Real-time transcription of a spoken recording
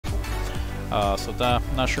So that,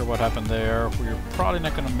 not sure what happened there. We're probably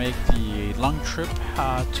not gonna make the long trip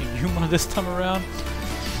to Yuma this time around,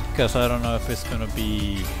 because I don't know if it's gonna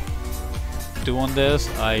be doing this.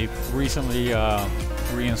 I recently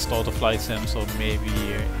reinstalled the flight sim, so maybe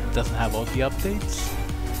it doesn't have all the updates.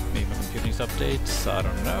 Maybe my computer needs updates, I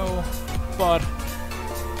don't know. But,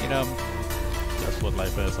 you know, that's what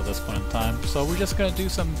life is at this point in time. So we're just gonna do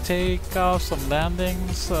some takeoffs, some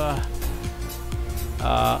landings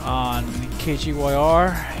on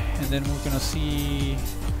Kgyr, and then we're gonna see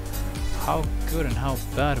how good and how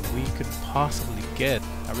bad we could possibly get.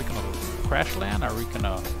 Are we gonna crash land? Are we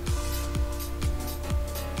gonna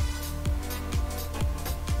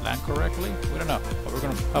land correctly? We don't know, but we're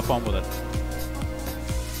gonna have fun with it.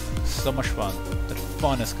 So much fun. The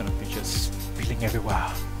fun is gonna be just spilling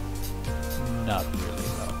everywhere. Not really,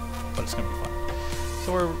 though, but it's gonna be fun.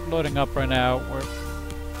 So we're loading up right now.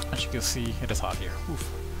 As you can see, it is hot here. Oof.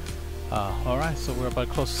 Alright, so we're about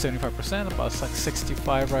close to 75%, about like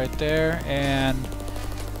 65 right there, and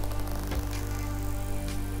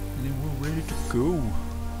then we're ready to go.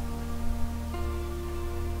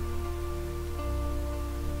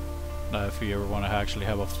 Now, if you ever want to actually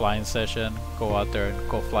have a flying session, go out there and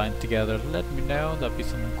go flying together, let me know. That'd be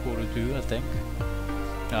something cool to do, I think.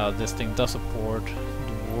 This thing does support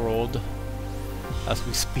the world as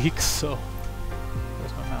we speak, so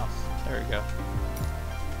where's my mouse? There we go.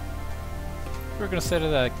 We're gonna set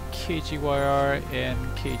it at Kgyr and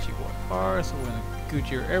Kgyr, so we're in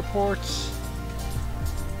Kgyr Airport.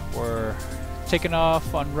 We're taking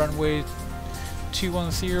off on runway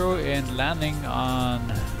 210 and landing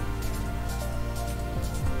on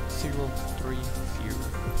 030.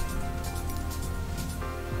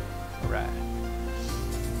 Alright.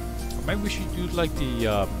 Or maybe we should do like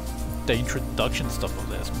the introduction stuff of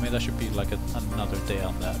this. Maybe that should be like another day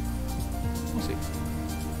on that. We'll see.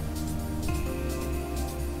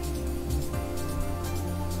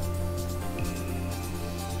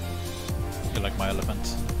 You like my elephant?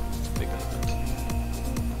 It's a big elephant.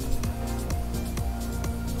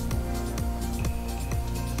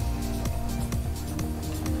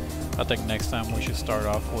 I think next time we should start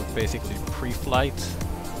off with basically pre-flight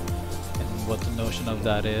and what the notion of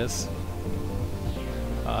that is.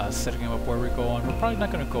 Setting up where we're going. We're probably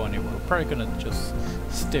not going to go anywhere. We're probably going to just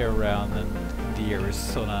stay around in the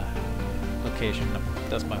Arizona location.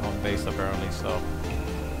 That's my home base apparently, so.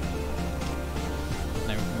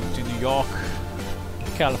 Then we move to New York,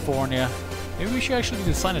 California. Maybe we should actually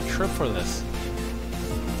design a trip for this.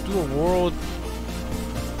 Do a world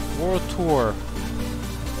tour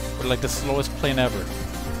with like the slowest plane ever.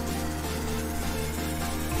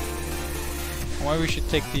 Why we should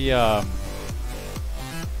take the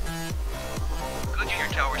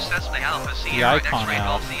the icon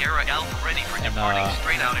out and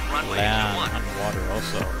land on water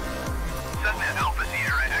also.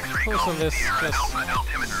 Cool, so let's just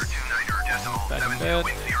back a bit,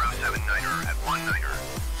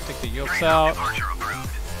 take the yokes out,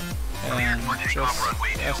 and just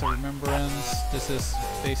as a remembrance, this is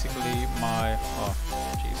basically my, oh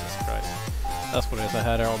Jesus Christ, that's what it is. I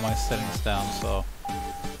had all my settings down, so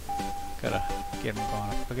gotta get them going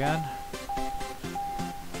up again.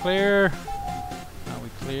 Clear. Now we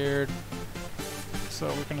cleared. So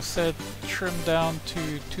we're gonna set trim down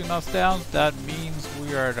to 2 knots down. That means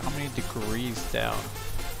we are at how many degrees down?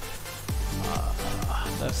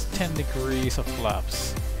 That's 10 degrees of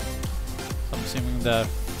flaps. So I'm assuming that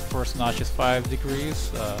first notch is 5 degrees.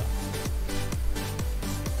 We're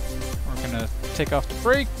gonna take off the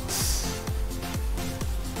brakes.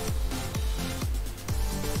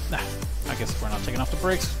 Nah, I guess we're not taking off the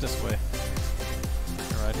brakes this way.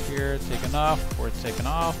 Right here, taking off, we're taking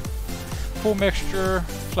off. Full mixture,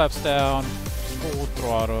 flaps down, full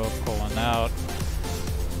throttle, pulling out.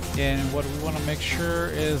 And what we want to make sure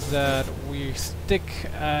is that we stick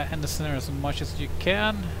in the center as much as you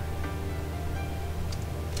can.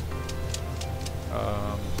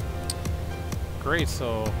 Great,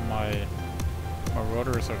 so my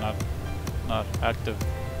rotors are not active.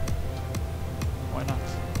 Why not?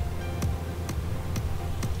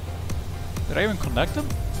 Did I even connect them?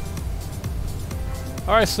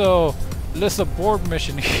 Alright, so list a board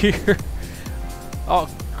mission here. Oh,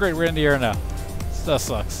 great, we're in the air now. That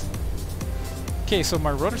sucks. Okay, so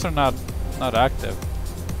my rotors are not active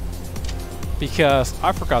because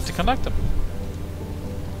I forgot to connect them.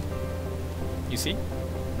 You see?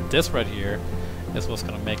 This right here is what's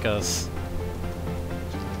gonna make us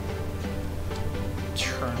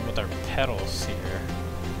turn with our pedals here.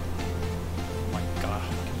 Oh my god, I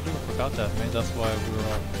completely forgot that. Maybe that's why we were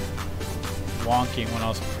all wonking when I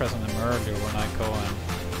was pressing them earlier when I go and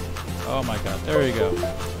Oh my god, there you go.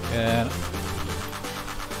 And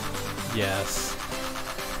yes.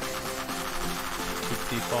 Keep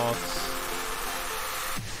defaults.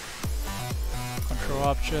 Control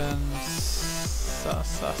options.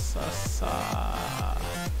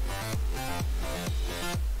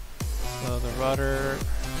 So the rudder.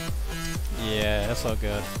 Yeah, that's all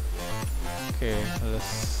good. Okay,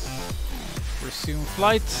 let's resume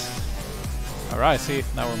flight. Alright, see,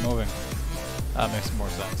 now we're moving. That makes more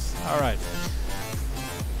sense. Alright.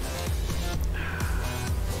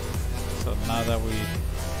 So now that we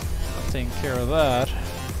have taken care of that,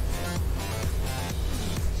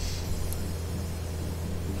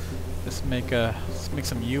 let's make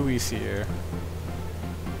some UEs here.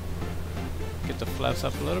 Get the flaps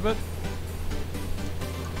up a little bit.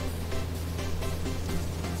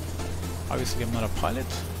 Obviously I'm not a pilot.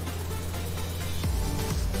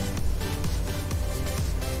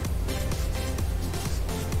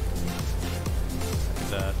 Look at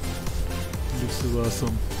that. Looks so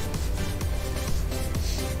awesome.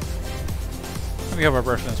 We have our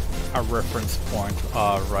reference point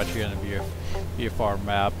right here in the VFR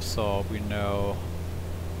map, so we know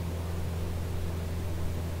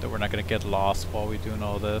that we're not going to get lost while we're doing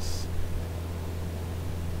all this.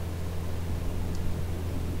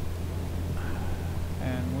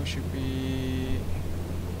 And we should be...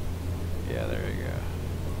 yeah, there we go.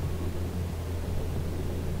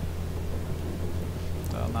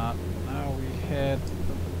 So now we head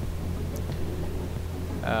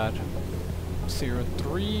at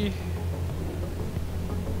 03.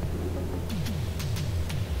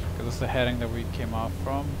 Because it's the heading that we came off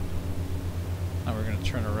from. Now we're gonna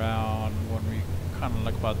turn around when we kind of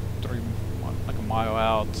like about like a mile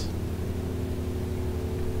out.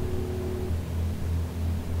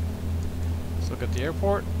 Let's look at the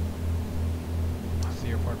airport. That's the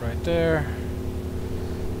airport right there.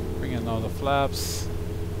 Bring in all the flaps.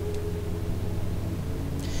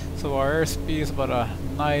 So our airspeed is about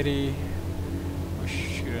 90. We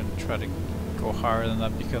shouldn't try to go higher than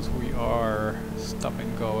that because we are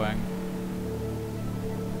stopping going.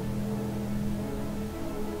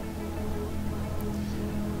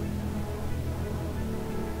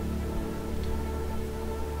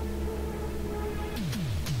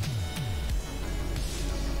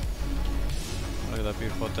 Look at that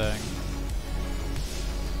beautiful thing.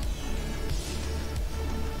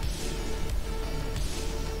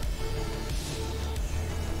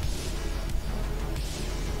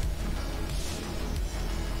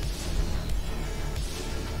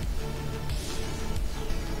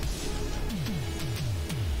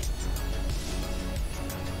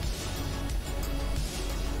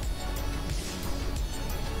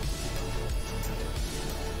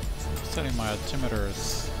 Setting my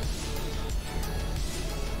altimeters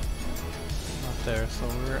not there, so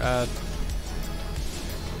we're at,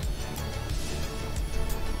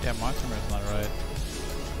 yeah, my altimeter's not right.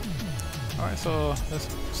 Alright, so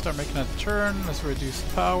let's start making a turn. Let's reduce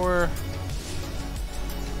power.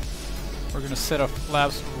 We're gonna set up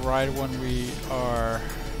flaps right when we are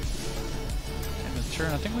in the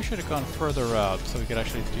turn. I think we should have gone further out so we could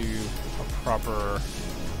actually do a proper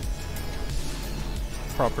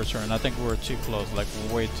turn. I think we were too close, like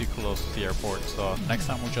way too close to the airport, so next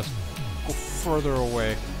time we'll just go further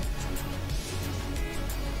away.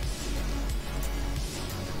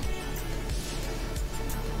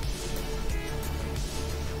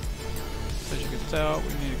 So as you can tell,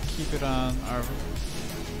 we need to keep it on our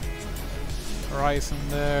horizon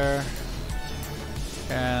there,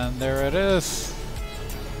 and there it is.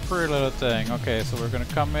 Pretty little thing. Okay, so we're gonna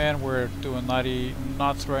come in, we're doing 90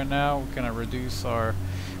 knots right now. We're gonna reduce our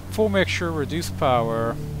full mixture, reduce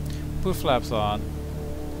power, put flaps on,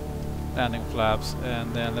 landing flaps,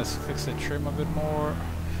 and then let's fix the trim a bit more.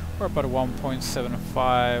 We're about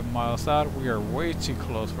 1.75 miles out. We are way too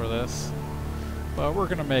close for this, but we're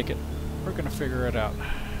gonna make it. We're gonna figure it out.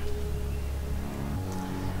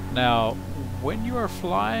 Now, when you are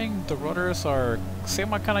flying, the rudders are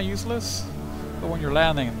semi kind of useless, but when you're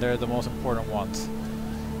landing, they're the most important ones.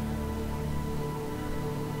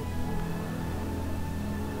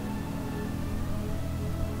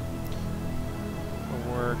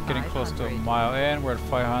 We're getting close to a mile in. We're at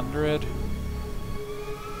 500.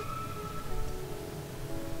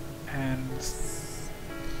 And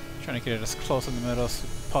trying to get it as close in the middle as we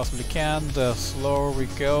possibly can. The slower we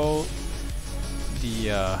go,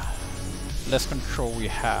 the less control we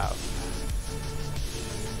have.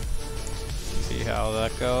 See how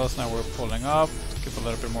that goes. Now we're pulling up to give a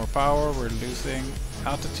little bit more power. We're losing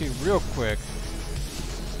altitude real quick,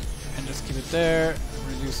 and just keep it there.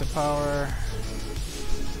 Reduce the power,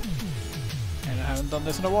 and haven't done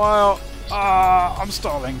this in a while. Ah, I'm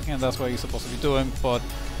stalling, and that's what you're supposed to be doing, but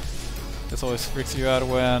this always freaks you out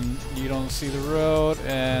when you don't see the road,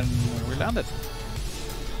 and we landed.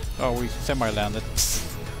 Oh, we semi-landed.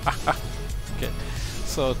 Okay,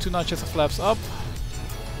 so 2 notches of flaps up.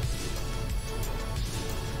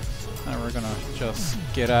 And we're gonna just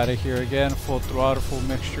get out of here again. Full throttle, full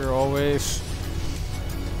mixture always.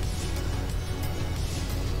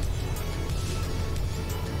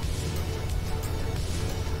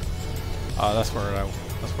 That's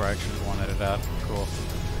where I actually wanted it at. Cool.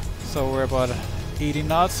 So we're about 80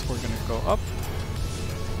 knots. We're gonna go up,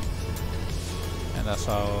 and that's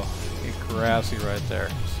how it grabs you right there.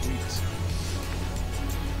 Sweet.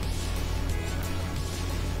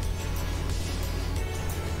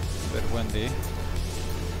 A bit windy.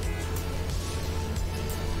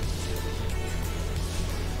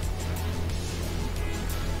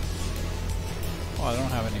 Oh, I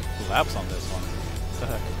don't have any flaps on this one. What the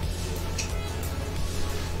heck?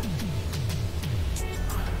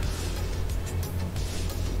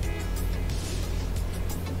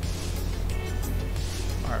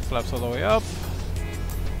 Alright, flaps all the way up.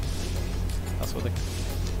 That's what the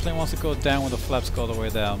plane wants to go down when the flaps go all the way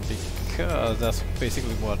down, because that's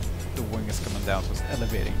basically what the wing is coming down, so it's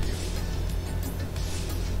elevating you.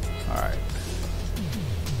 Alright.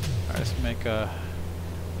 Alright, let's make a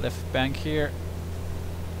left bank here.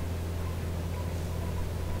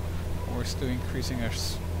 We're still increasing our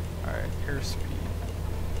airspeed.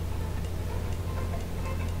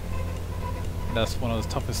 That's one of the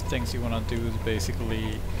toughest things you want to do, is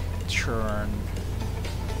basically turn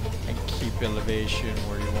and keep elevation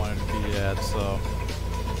where you want it to be at. So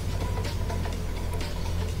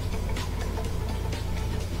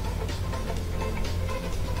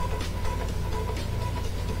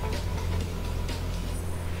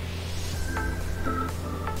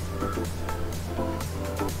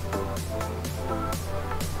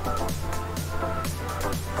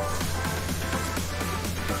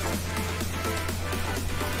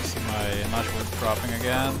dropping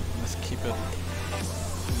again. Let's keep it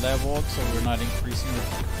leveled so we're not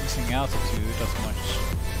increasing altitude as much.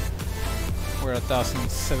 We're at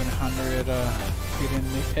 1,700 feet in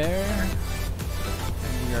the air,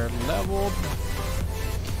 and we are leveled.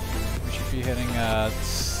 We should be heading at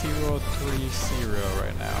 030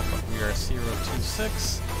 right now, but we are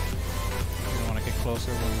 026. We don't want to get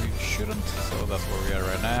closer when we shouldn't, so that's where we are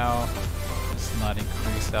right now. Let's not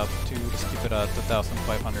increase altitude. Let's keep it at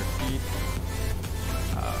 1,500 feet.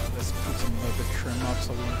 Let's put some little bit trim up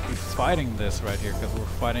so we won't be fighting this right here, because we're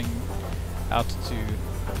fighting altitude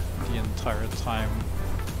the entire time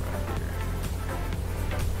right here.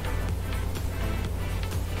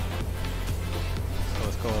 So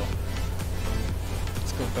let's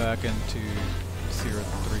go back into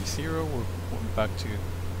 030. We're going back to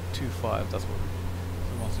 25. That's what we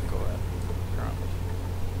want to go at currently.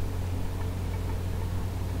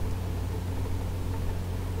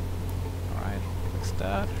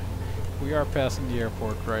 That. We are passing the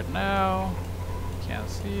airport right now. Can't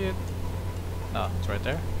see it. No, it's right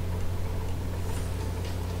there.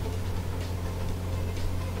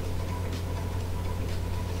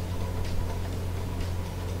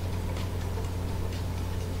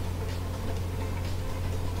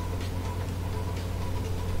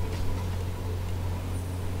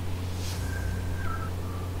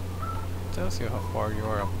 Tells you how far you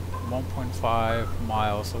are. 1.5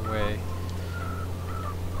 miles away.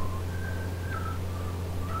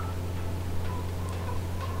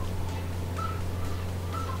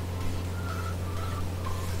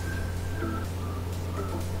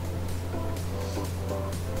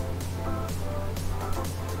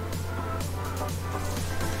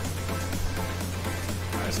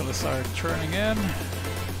 So let's start turning in.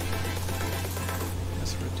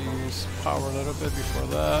 Let's reduce power a little bit before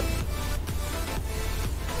that.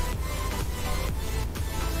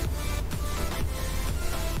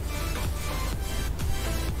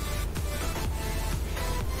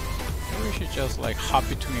 Maybe we should just like hop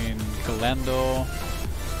between Glendale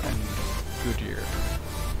and Kgyr.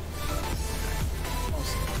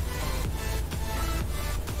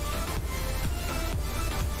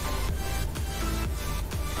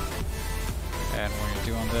 And when you're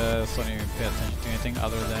doing this, don't even pay attention to anything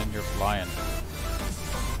other than you're flying.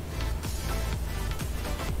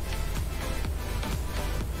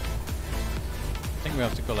 I think we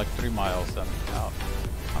have to go like 3 miles then out.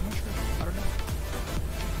 I'm not sure. I don't know.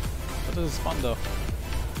 But this is fun though.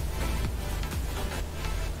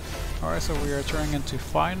 Alright, so we are turning into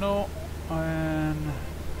final, and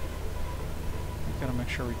we gotta make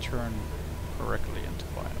sure we turn correctly into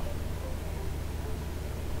final.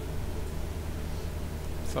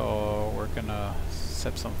 So we're gonna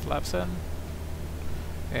set some flaps in,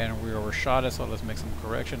 and we overshot it, so let's make some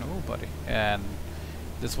correction. Oh buddy, and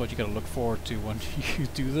this is what you gotta look forward to when you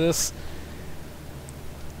do this.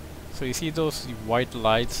 So you see those white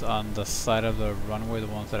lights on the side of the runway, the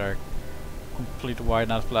ones that are complete white,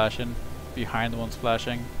 not flashing, behind the ones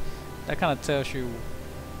flashing? That kind of tells you,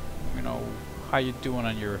 you know, how you're doing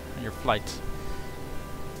on your flight.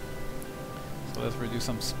 So let's reduce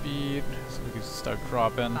some speed so we can start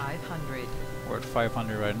dropping. 500. We're at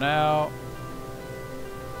 500 right now.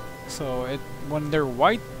 So when they're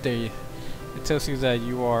white, it tells you that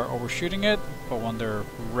you are overshooting it, but when they're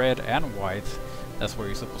red and white, that's where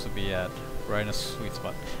you're supposed to be at, right in a sweet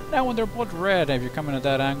spot. Now when they're both red, if you're coming at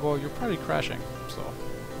that angle, you're probably crashing. So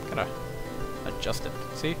gotta adjust it.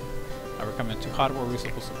 See? Now we're coming too hot where we're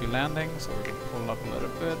supposed to be landing, so we're gonna pull up a little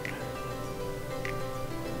bit.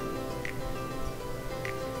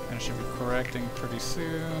 And it should be correcting pretty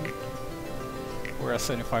soon. We're at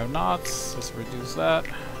 75 knots. Let's reduce that.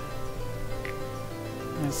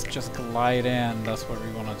 Let's just glide in. That's what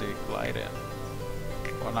we want to do. Glide in.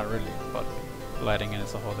 Well, not really, but gliding in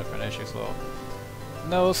is a whole different issue. So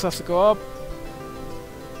nose has to go up.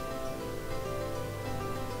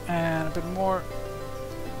 And a bit more.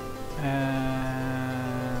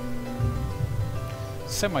 And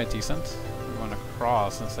semi-decent. We want to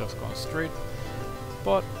cross instead of going straight.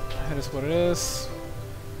 But it is what it is.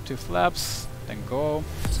 2 flaps, then go.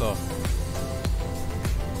 So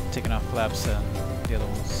taking off flaps and the other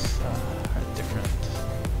ones are different.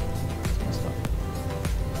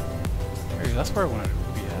 Hey, that's where I wanted to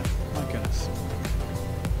be at. My goodness.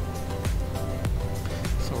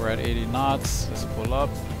 So we're at 80 knots. Let's pull up.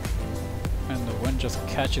 And the wind just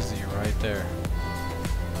catches you right there.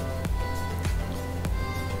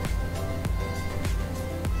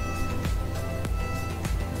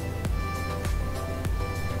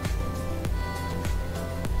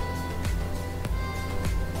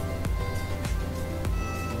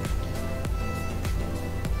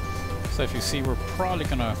 So if you see, we're probably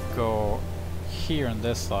gonna go here on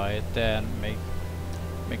this side, then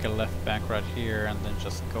make a left bank right here, and then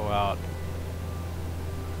just go out.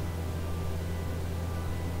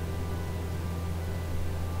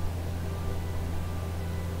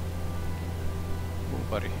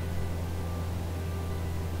 Oh, buddy.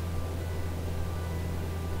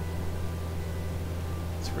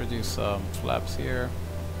 Let's reduce some flaps here.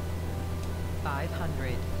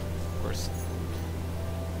 500. Of course.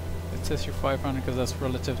 It says you're 500 because that's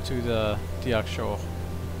relative to the actual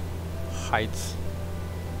heights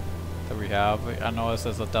that we have. I know it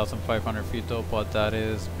says 1,500 feet though, but that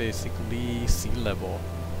is basically sea level.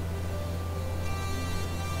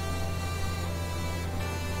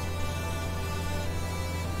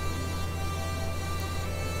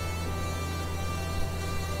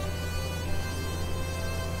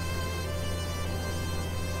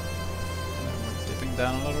 And then we're dipping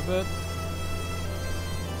down a little bit.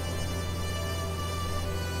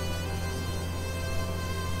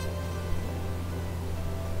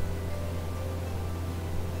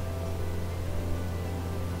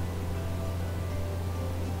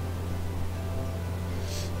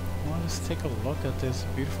 Let's take a look at this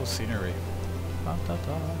beautiful scenery. Da, da,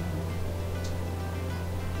 da.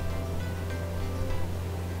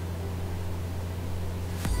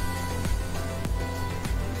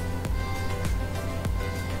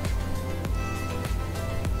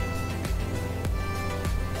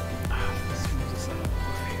 Let's move this out over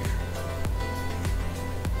here.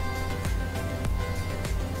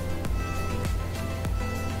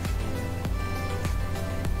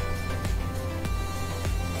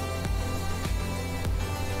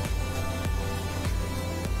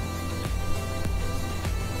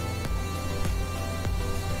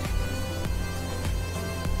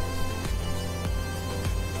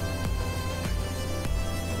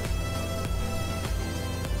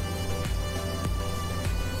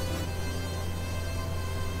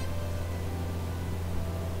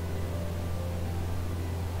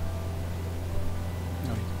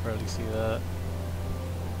 Barely see that.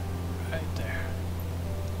 Right there.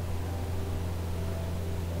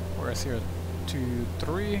 Whereas here, 2,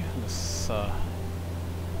 3. Let's move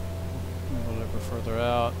a little bit further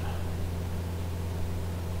out.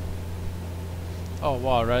 Oh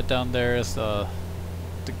wow! Right down there is the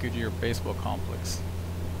Kgyr baseball complex.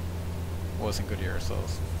 Was in Kgyr, so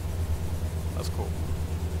that's cool.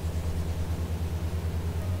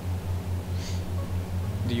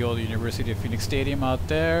 The old University of Phoenix Stadium out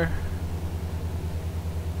there.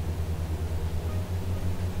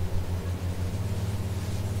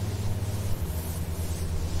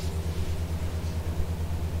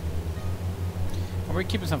 And we're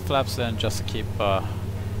keeping some flaps in just to keep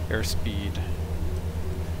airspeed.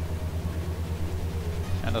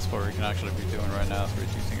 And that's what we can actually be doing right now, is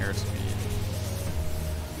reducing airspeed.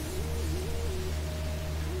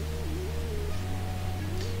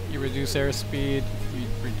 You reduce airspeed, you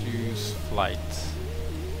reduce flight.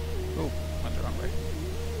 Oh, went the wrong way.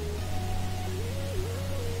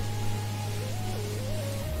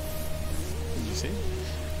 You see?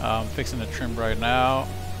 I'm fixing the trim right now,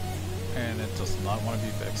 and it does not want to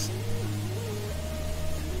be fixed.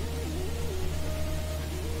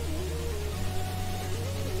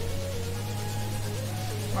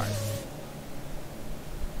 Alright.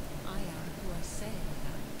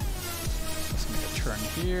 Let's make a turn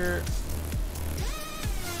here.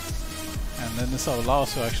 And then this will allow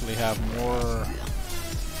us to actually have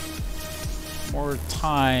more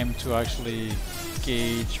time to actually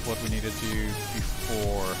gauge what we need to do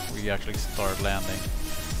before we actually start landing.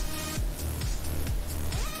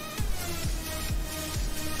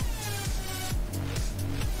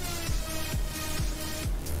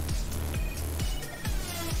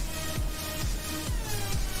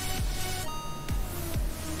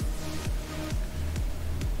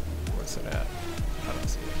 Where's it at? I don't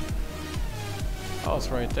see it. Oh, it's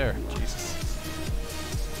right there. Jesus.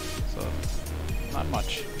 So, not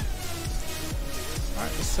much.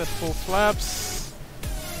 Alright, let's set full flaps.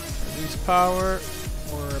 Reduce power.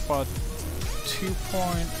 We're about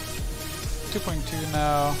 2.2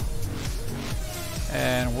 now.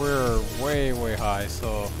 And we're way high,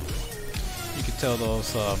 so you can tell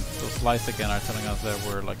those lights again are telling us that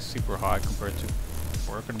we're like super high compared to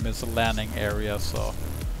we're gonna miss the landing area, so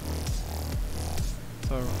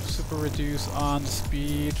super reduce on the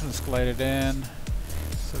speed. Let's glide it in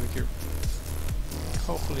so we can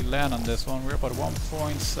hopefully land on this one. We're about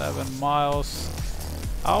 1.7 miles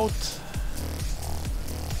out.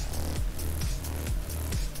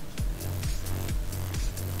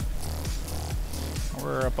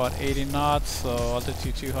 We're about 80 knots, so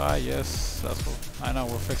altitude too high. Yes, that's what I know.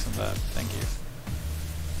 We're fixing that. Thank you.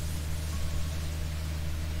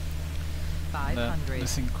 500.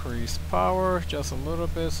 Let's increase power just a little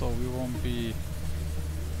bit, so we won't be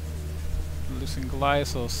losing glide.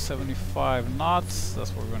 So 75 knots.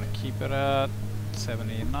 That's what we're gonna keep it at.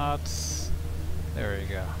 70 knots. There you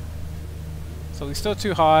go. So we're still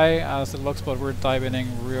too high as it looks, but we're diving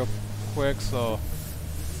in real quick. So.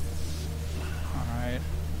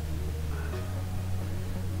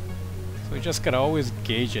 We just gotta always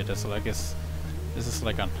gauge it. It's like this is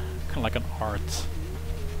like kind of like an art.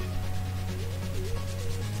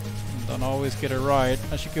 Don't always get it right,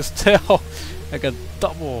 as you can tell. I got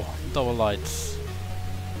double lights.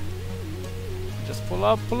 Just pull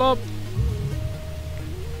up.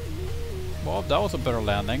 Well, that was a better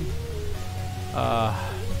landing.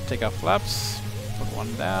 Take out flaps, put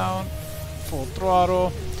one down, full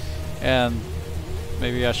throttle, and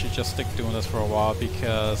maybe I should just stick doing this for a while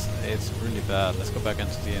because it's really bad. Let's go back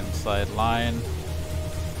into the inside line.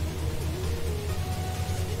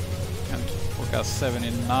 And we got 70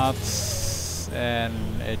 knots and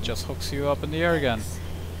it just hooks you up in the air again.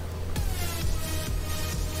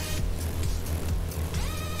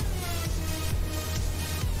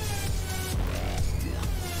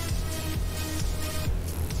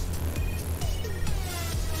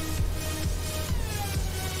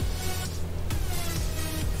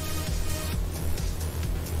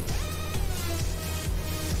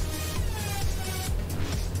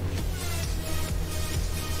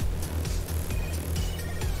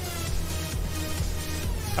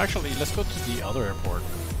 Actually, let's go to the other airport.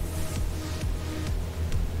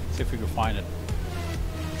 See if we can find it.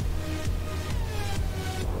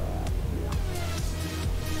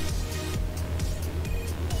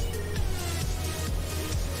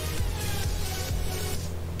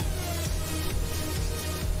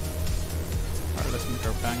 Alright, let's make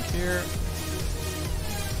our bank here.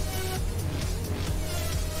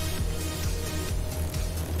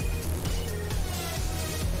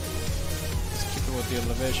 With the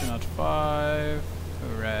elevation at 5.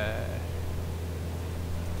 Hooray.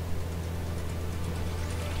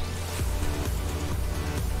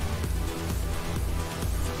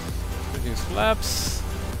 Reduce flaps.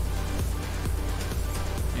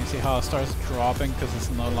 You see how it starts dropping because it's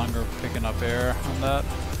no longer picking up air on that.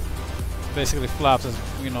 Basically, flaps is,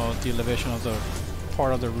 you know, the elevation of the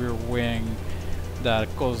part of the rear wing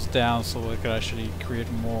that goes down, so it could actually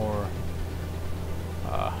create more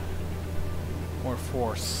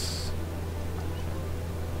force.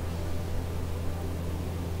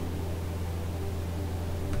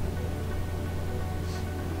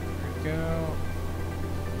 There we go.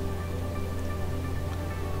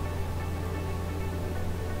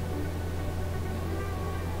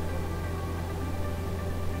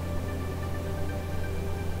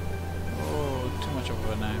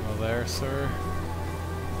 sir.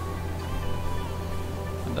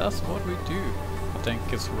 And that's what we do. I think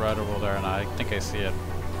it's right over there, and I think I see it.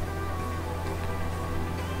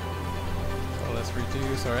 So let's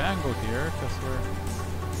reduce our angle here, because we're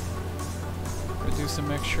reducing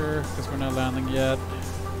mixture, because we're not landing yet.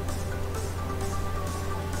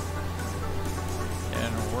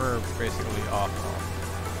 And we're basically off.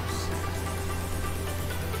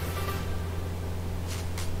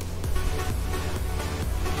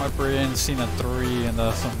 My brain seen a 3 and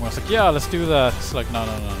someone's like, yeah, let's do that. It's like, no.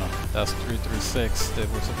 That's 336. That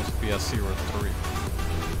was supposed to be a 03.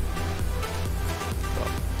 So,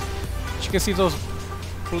 you can see those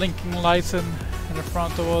blinking lights in the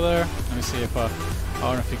front over there. Let me see if I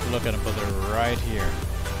don't know if you can look at them, but they're right here.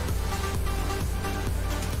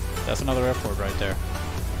 That's another airport right there.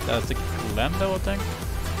 That's the Glendale, I think.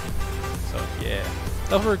 So yeah,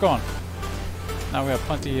 that's where we're going. Now we have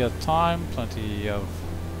plenty of time, plenty of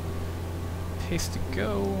pace to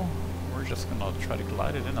go. We're just gonna try to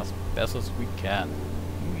glide it in as best as we can.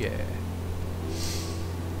 Ooh, yeah.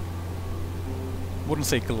 Wouldn't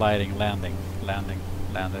say gliding, landing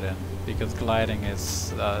it in, because gliding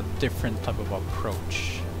is a different type of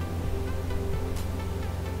approach.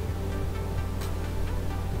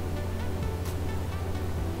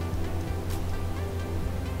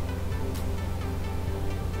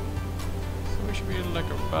 So we should be like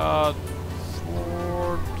about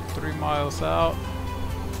 4 to 3 miles out.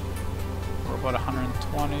 We're about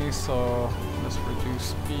 120, so let's reduce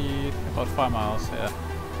speed. About 5 miles, yeah.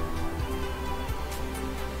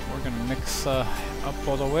 We're gonna mix up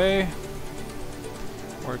all the way.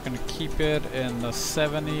 We're gonna keep it in the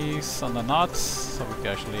 70s on the knots, so we can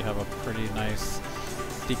actually have a pretty nice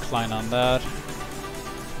decline on that.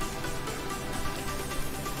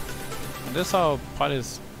 And this is how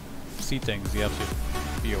pilots see things. You have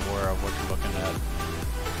to be aware of what you're looking at.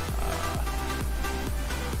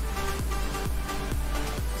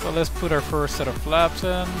 So let's put our first set of flaps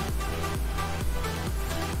in.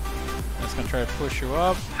 It's gonna try to push you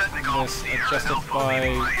up. Let's adjust it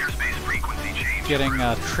by getting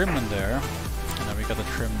a trim in there. And then we got the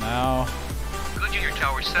trim now. Kgyr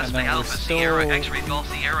Tower Cessna Alpha Sierra X-Ray Golf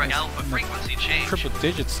Sierra Alpha frequency change. Triple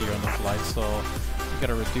digits here on the flight, so we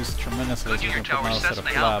gotta reduce tremendously. Kgyr Tower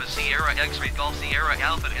Cessna Alpha Sierra X-Ray Golf Sierra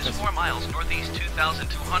Alpha is 4 miles northeast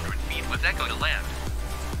 2,200 feet with echo to land.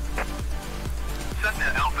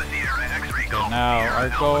 Okay, now our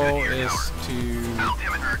goal is to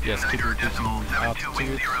keep reducing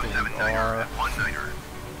altitude to R,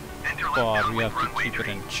 but we have to keep it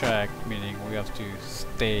in check, meaning we have to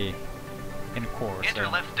stay in course. Enter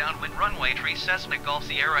left downwind runway tree Cessna Golf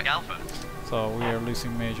Sierra Alpha. So we are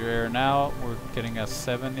losing major air now. We're getting at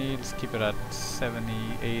 70. Let's keep it at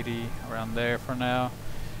 70, 80, around there for now.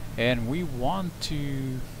 And we want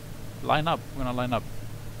to line up. We're gonna line up.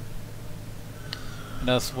 And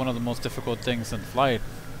that's one of the most difficult things in flight.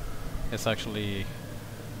 It's actually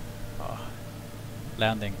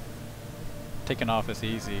landing. Taking off is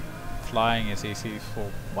easy. Flying is easy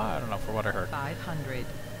for, well, I don't know, for what I heard. 500.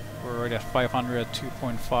 We're already at 500 at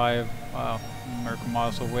 2.5 American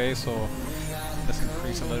miles away, so let's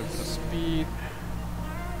increase a little bit of speed.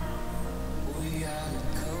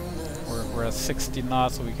 We're at 60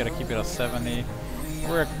 knots, so we gotta keep it at 70.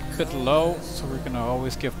 We're a bit low, so we're gonna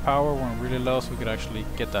always give power when we're really low, so we could actually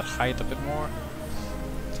get that height a bit more,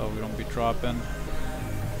 so we don't be dropping.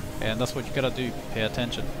 And that's what you gotta do. Pay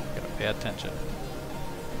attention. You gotta pay attention.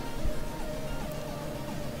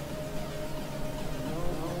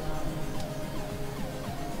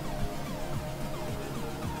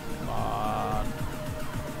 Come on.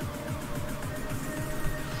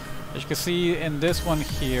 As you can see in this one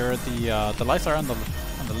here, the lights are on the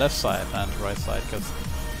left side and the right side, because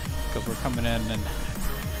we're coming in the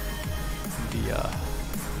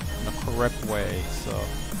correct way. So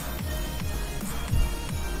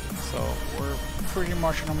we're pretty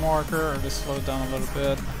much on a marker. Let's slow it down a little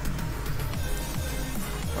bit.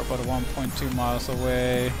 We're about 1.2 miles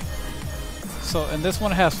away. So, and this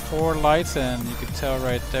one has 4 lights, and you can tell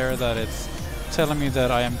right there that it's telling me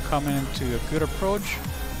that I am coming into a good approach.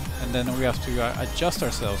 And then we have to adjust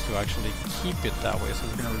ourselves to actually keep it that way. So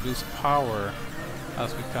we're going to reduce power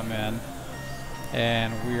as we come in,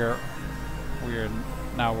 and we're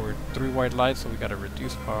 3 white lights, so we got to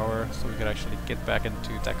reduce power so we could actually get back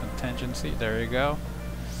into that contingency. There you go.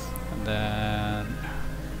 And then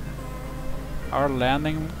our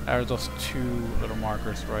landing are those 2 little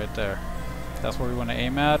markers right there. That's where we want to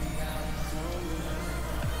aim at.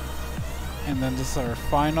 And then this is our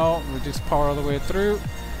final. Reduce power all the way through.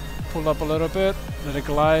 Pull up a little bit, let it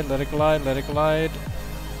glide, let it glide, let it glide,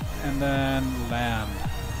 and then land.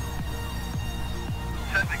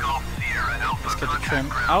 Let's get the trim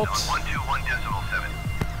out.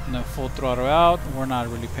 And then full throttle out. We're not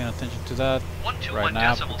really paying attention to that right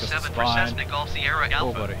now because it's fine.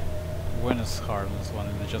 Oh buddy, wind is hard on this one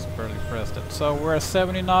and they just barely pressed it. So we're at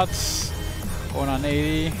 70 knots, going on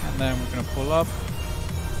 80, and then we're gonna pull up.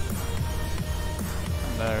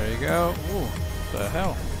 And there you go. Ooh, what the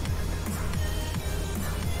hell?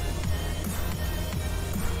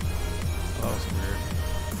 That was weird.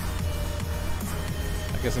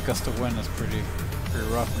 I guess the gust of wind is pretty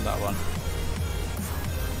rough in that one.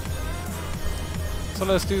 So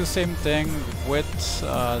let's do the same thing with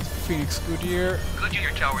Phoenix Kgyr.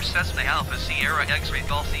 Kgyr Tower Cessna Alpha Sierra X-Ray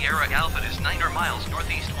Golf Sierra Alpha is 900 miles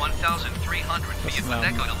northeast 1,300 feet with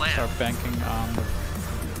echo to land. Start banking on the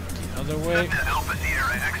other way. Cessna Alpha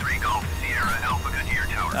Sierra X-Ray Golf Sierra Alpha Kgyr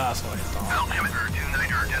Tower. That's what I thought. Altimeter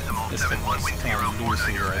 29.71 This thing was kind of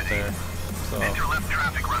loosey right there. So enter left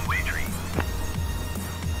traffic runway tree.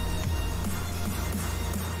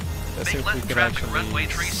 let's see if we could actually see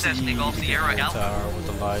the tower with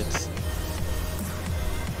the lights.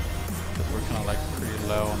 Because we're kind of like pretty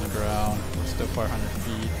low on the ground. We're still 500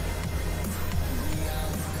 feet.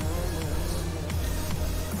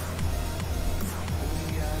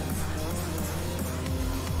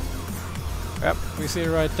 Yep, we see it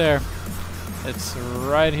right there. It's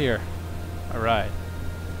right here. Alright.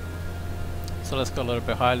 So let's go a little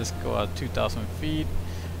bit high. Let's go at 2,000 feet.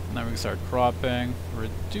 And then we can start dropping.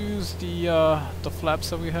 Reduce the flaps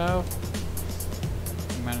that we have.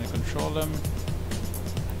 Manually control them.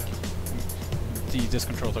 These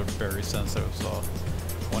controls are very sensitive, so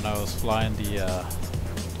when I was flying the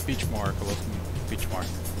beach mark, it wasn't beach mark.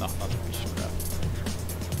 No, not the beach craft.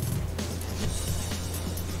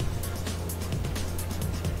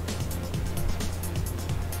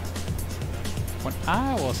 When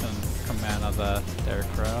I was in command of that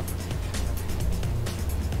aircraft,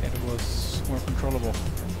 it was more controllable.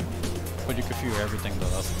 But you could view everything though,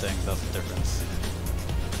 that's the thing, that's the difference.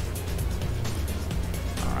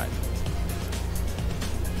 Alright.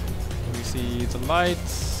 We see the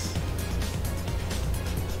lights.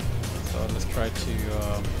 So let's try to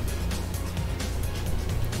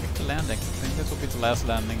make the landing. I think this will be the last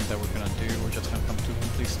landing that we're gonna do. We're just gonna come to a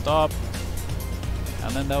complete stop.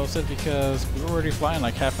 And then that was it because we were already flying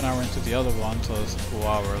like half an hour into the other one, so it's a full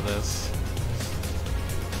hour of this.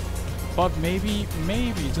 But maybe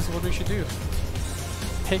this is what we should do.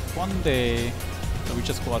 Take one day that we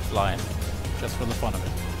just go out flying, just for the fun of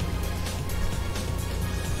it.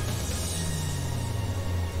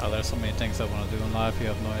 Oh, there's so many things I want to do in life, you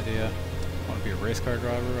have no idea. I want to be a race car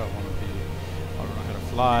driver, I want to know how to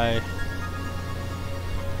fly.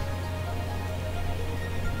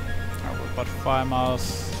 About 5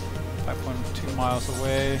 miles, 5.2 miles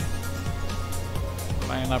away.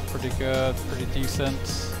 Lining up pretty good, pretty decent.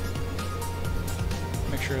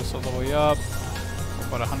 Make sure it's all the way up.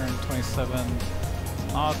 About 127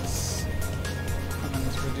 knots. And then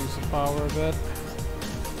let's reduce the power a bit.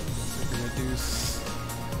 We can reduce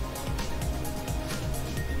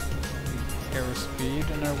the airspeed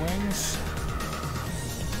in our wings.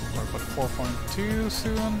 We're about 4.2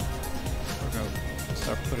 soon. We're going to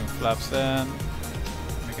start putting flaps in,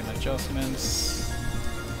 making adjustments.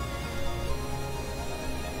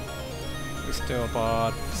 We're still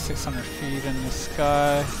about 600 feet in the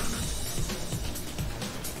sky.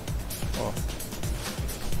 Oh.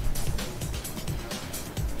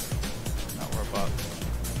 Now we're about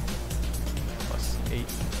 +8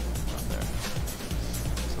 around there.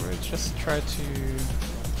 So we'll just try to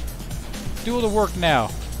do the work now.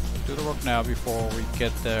 Do the work now before we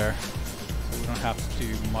get there. We don't have to do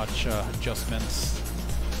much adjustments.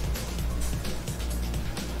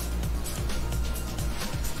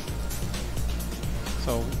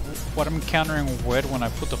 So what I'm encountering with when I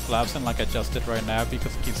put the flaps in, like I just did right now,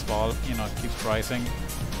 because it keeps it keeps rising,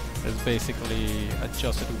 is basically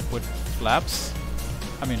adjusted with flaps.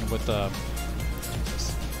 I mean with the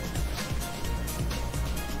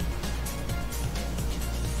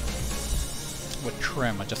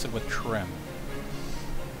trim, adjusted with trim.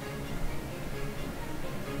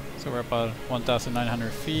 So we're about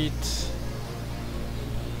 1,900 feet.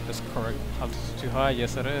 Is correct altitude too high?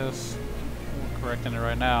 Yes it is. We're correcting it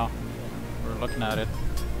right now. We're looking at it.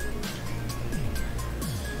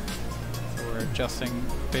 So we're adjusting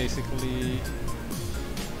basically.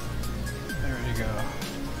 There you go.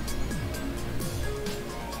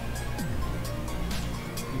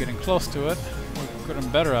 We're getting close to it. We're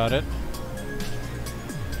getting better at it.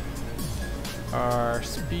 Our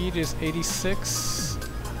speed is 86.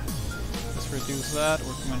 Reduce that.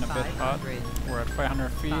 We're coming a bit hot. We're at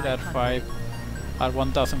 500 feet at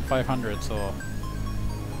 1,500. So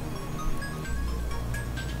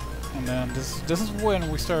And then this is when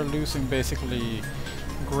we start losing basically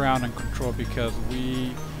ground and control, because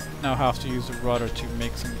we now have to use the rudder to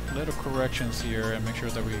make some little corrections here and make sure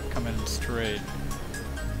that we come in straight.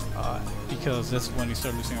 Because this is when you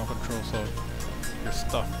start losing all control, so your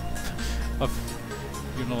stuff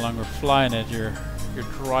you're no longer flying it, you're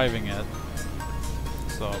driving it.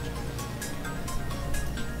 So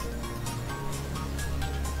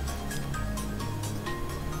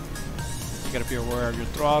you gotta be aware of your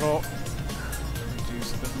throttle.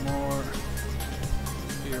 Reduce a bit more.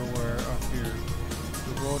 Be aware of your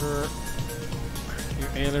rotor, your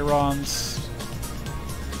ailerons.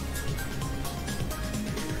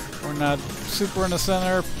 We're not super in the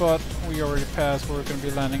center, but we already passed where we're going to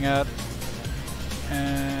be landing at.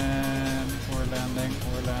 And we're landing.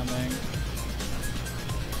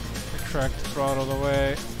 Retract the throttle the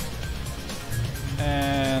way.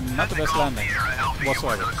 And not the best landing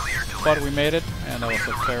whatsoever. But we made it, and that was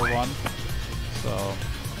a fair one. So,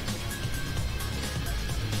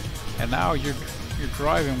 and now you're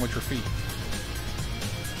driving with your feet.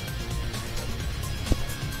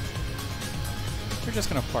 We're just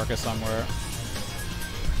gonna park it somewhere.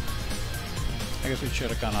 I guess we should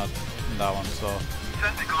have gone out in that one, so.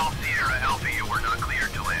 Send the Golf Sierra Alpha, you were not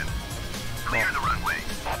cleared to land. Clear the runway.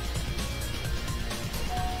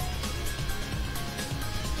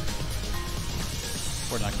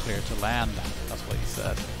 We're not clear to land, that's what he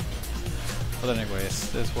said. But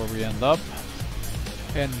anyways, this is where we end up.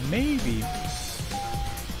 And maybe,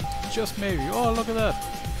 just maybe, oh look at that.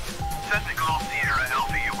 Send the Golf Sierra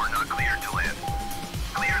Alpha, you were not cleared to land.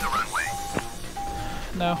 Clear the runway.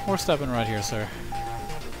 No, we're stopping right here, sir.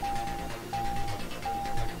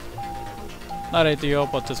 Not ideal,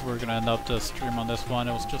 but this we're gonna end up the stream on this one.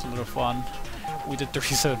 It was just a little fun. We did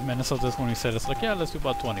 37 minutes of this one. He said it's like, yeah, let's do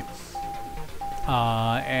about 20.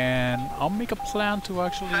 And I'll make a plan to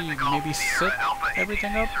actually maybe set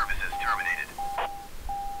everything up,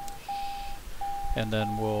 and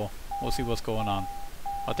then we'll see what's going on.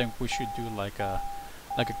 I think we should do like a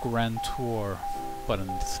grand tour, but in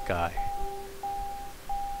the sky,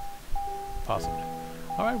 possibly.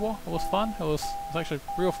 All right, well, it was fun. It was actually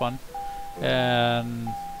real fun. And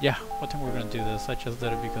yeah, I think we're gonna do this. I just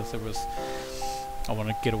did it because I want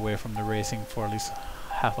to get away from the racing for at least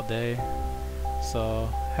half a day. So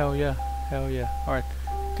hell yeah. Alright,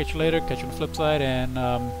 catch you later, catch you on the flip side. And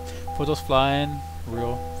for those flying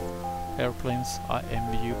real airplanes, I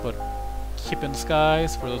envy you, but keep in the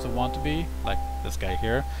skies. For those who want to be, like this guy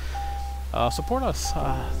here, support us,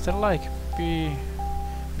 set a like, be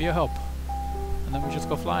a help, and then we just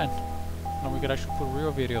go flying, and we could actually put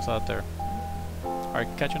real videos out there. Alright,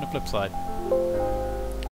 catch you on the flip side.